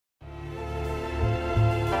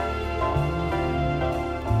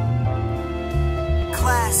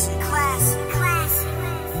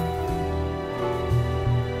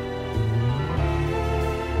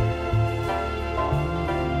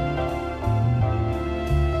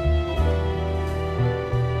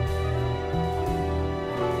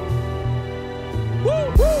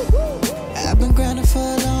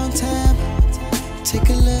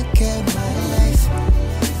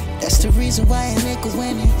reason why a nigga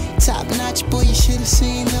winning. Top notch, boy, you should've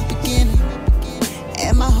seen the beginning.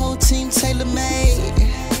 And my whole team tailor-made.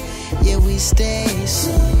 Yeah, we stay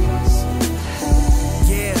so high.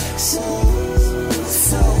 Yeah, so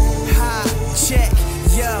high. Check,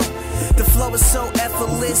 yo. The flow is so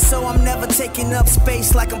effortless, so I'm never taking up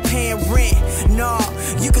space like I'm paying rent. Nah,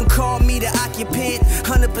 you can call me the occupant.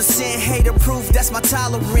 100% hater proof, that's my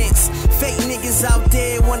tolerance. Fake niggas out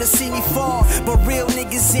there wanna see me fall, but real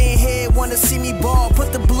niggas in here wanna see me ball.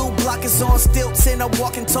 Put the blue blockers on stilts and I'm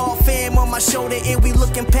walking tall. Fam on my shoulder and we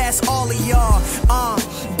looking past all of y'all.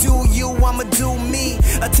 Do you, I'ma do me.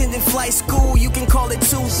 Attending flight school, you can call it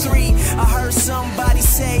 2-3. I heard somebody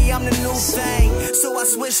say I'm the new thing, so I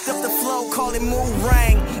switched up the flow, call it mood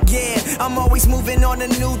ring. Yeah, I'm always moving on to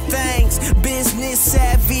new things. Business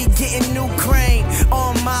savvy, getting new crane.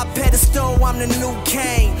 On my pedestal, I'm the new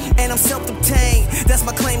king, and I'm self-obtained, that's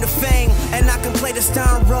my claim to fame. And I can play the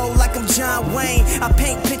stern role like I'm John Wayne. I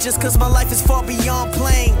paint pictures cause my life is far beyond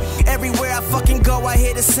plain. Everywhere I fucking go, I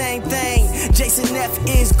hear the same thing. Jasen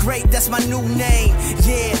Effe is great, that's my new name.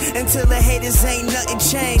 Yeah, until the haters ain't nothing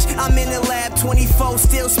changed. I'm in the lab 24,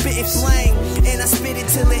 still spitting flame. And I spit it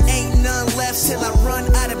till it ain't none left, till I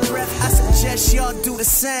run out of breath. I suggest y'all do the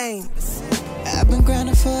same. I've been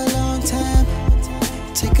grinding for a long time.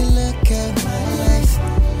 Take a look at my life.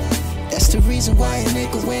 That's the reason why a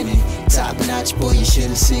nigga winning. Top notch, boy, you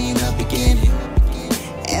should've seen the beginning.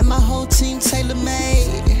 And my whole team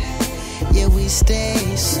tailor-made. Yeah, we stay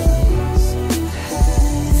so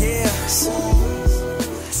high. Yeah, So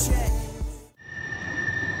check.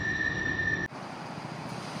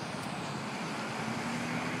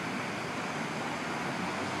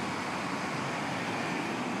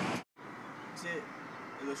 Shit,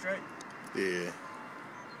 it look straight? Yeah.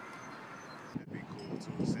 That'd be cool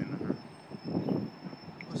to send her.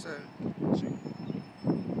 What's that?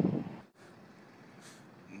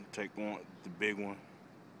 Take one, the big one.